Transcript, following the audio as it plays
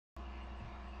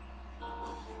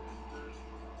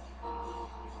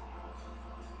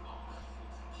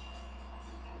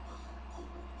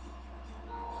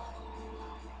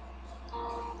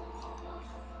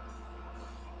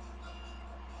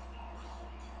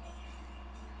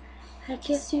I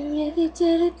guess you really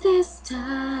did it this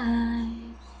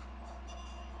time.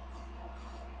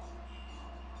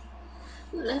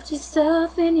 Left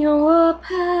yourself in your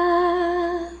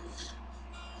warpath.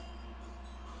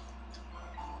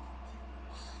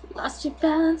 Lost your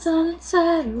balance on a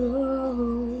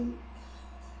tightrope.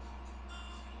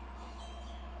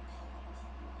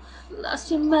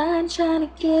 Lost your mind trying to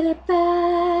get it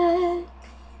back.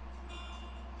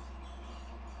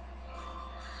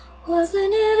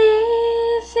 Wasn't it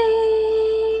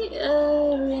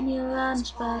easier in your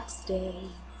lunchbox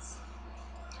days?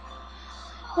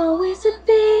 Always a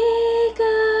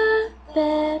bigger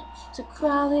bed to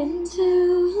crawl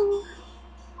into.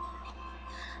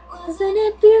 Wasn't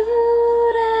it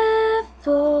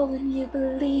beautiful when you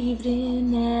believed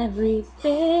in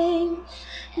everything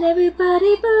and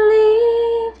everybody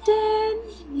believed in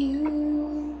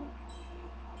you?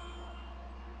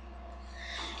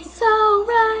 It's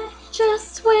alright,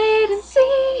 just wait and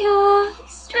see. Your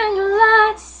string of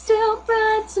lights still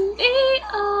bright to me.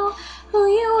 Oh, who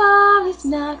you are is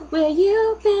not where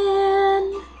you've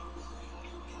been.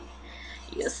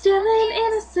 You're still an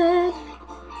innocent.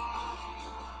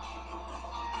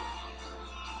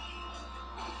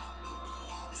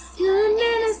 Still an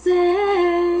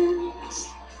innocent.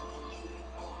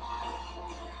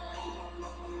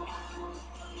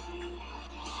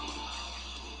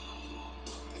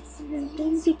 Certain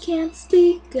things you can't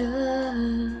speak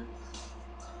of.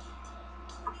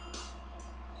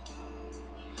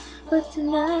 But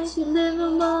tonight you live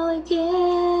them all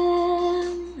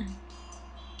again.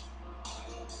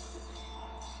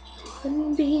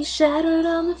 Couldn't be shattered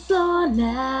on the floor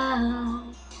now.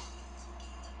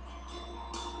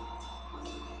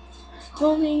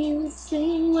 Only you would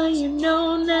sing what you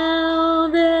know now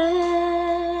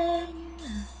then.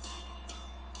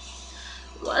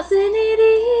 Wasn't it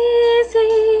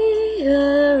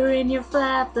easier in your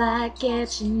flat black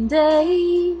kitchen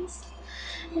days?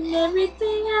 And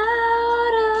everything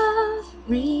out of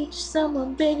reach,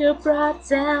 someone bigger brought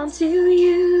down to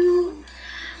you.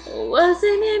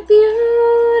 Wasn't it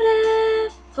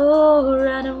beautiful,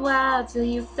 running wild till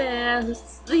you fell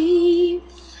asleep?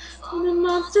 And the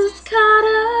monsters caught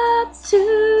up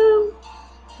to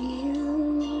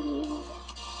you.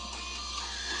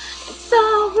 It's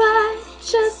alright,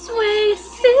 just wait to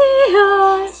see.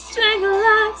 Your string of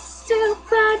lights still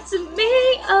bright to me.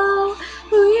 Oh,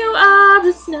 who you are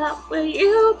is not where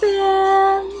you've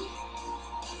been.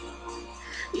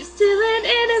 You're still an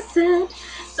innocent.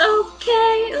 It's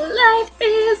okay, life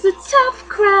is a tough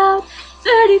crowd.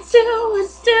 32 and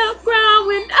still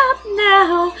growing up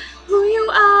now. Who you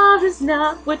are is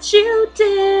not what you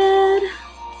did.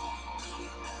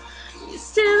 You're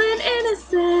still an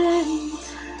innocent.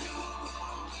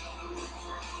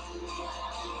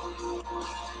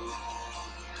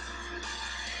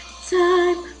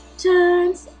 Time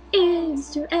turns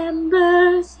into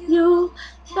embers. You'll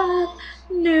find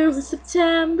new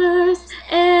Septembers.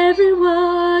 Every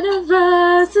one of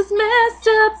us is messed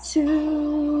up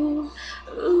too.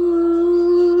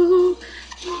 Ooh,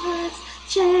 let's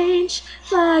change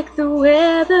like the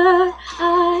weather.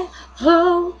 I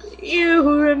hope you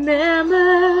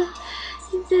remember,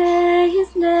 today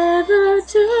is never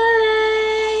too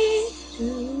late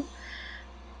to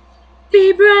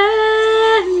be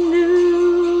brand new.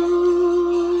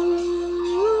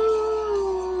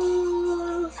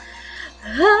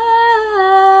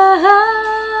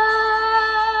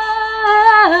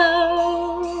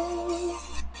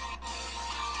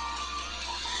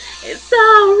 It's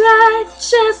alright,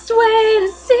 just wait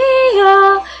and see.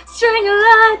 Your string of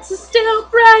lights is still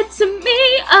bright to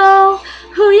me. Oh,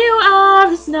 who you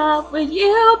are is not where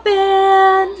you've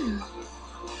been.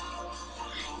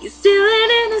 You're still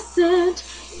an innocent.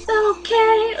 It's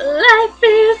okay, life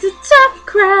is a tough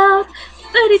crowd.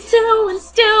 32 and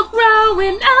still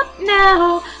growing up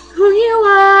now. Who you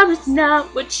are is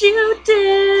not what you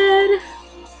did.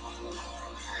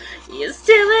 You're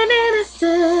still an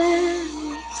innocent.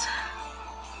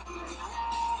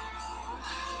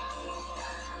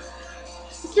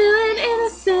 Still an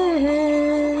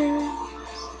innocent.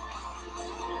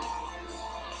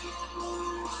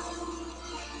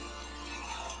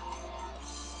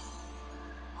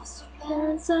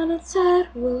 Parents on a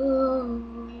tightrope.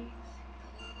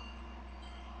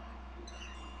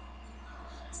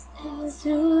 It's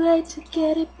too late to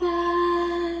get it back.